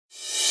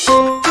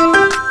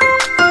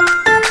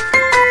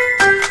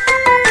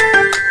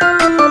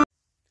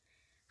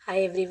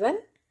Hi everyone.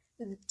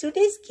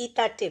 Today's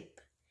Gita tip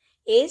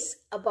is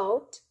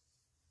about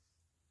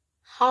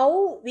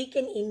how we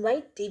can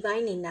invite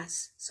divine in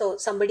us. So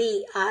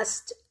somebody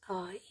asked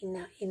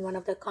in one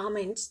of the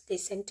comments they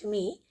sent to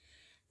me,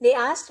 they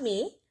asked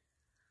me,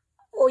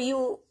 oh,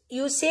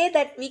 you say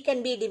that we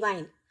can be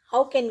divine.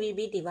 How can we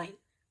be divine?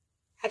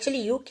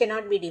 Actually, you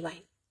cannot be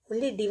divine.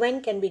 Only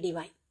divine can be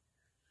divine.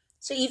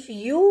 So if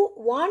you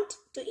want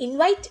to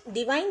invite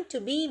divine to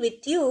be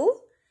with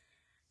you,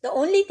 the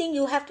only thing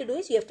you have to do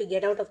is you have to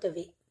get out of the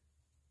way.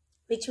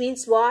 Which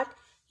means what?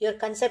 Your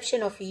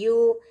conception of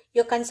you,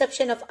 your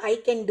conception of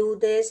I can do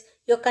this,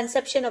 your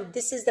conception of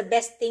this is the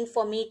best thing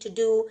for me to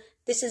do,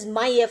 this is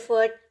my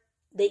effort,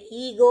 the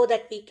ego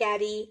that we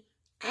carry,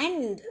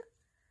 and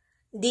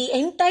the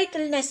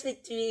entitledness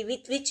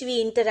with which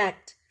we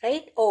interact,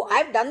 right? Oh,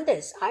 I've done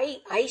this.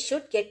 I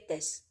should get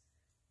this.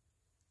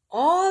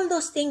 All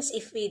those things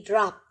if we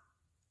drop,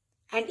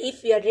 and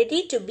if we are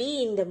ready to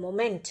be in the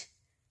moment,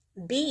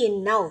 be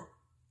in now,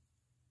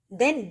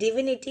 then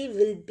divinity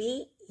will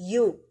be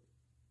you.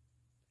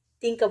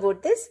 Think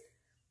about this.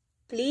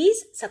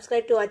 Please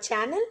subscribe to our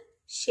channel,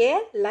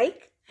 share,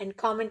 like, and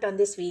comment on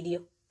this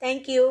video.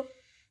 Thank you.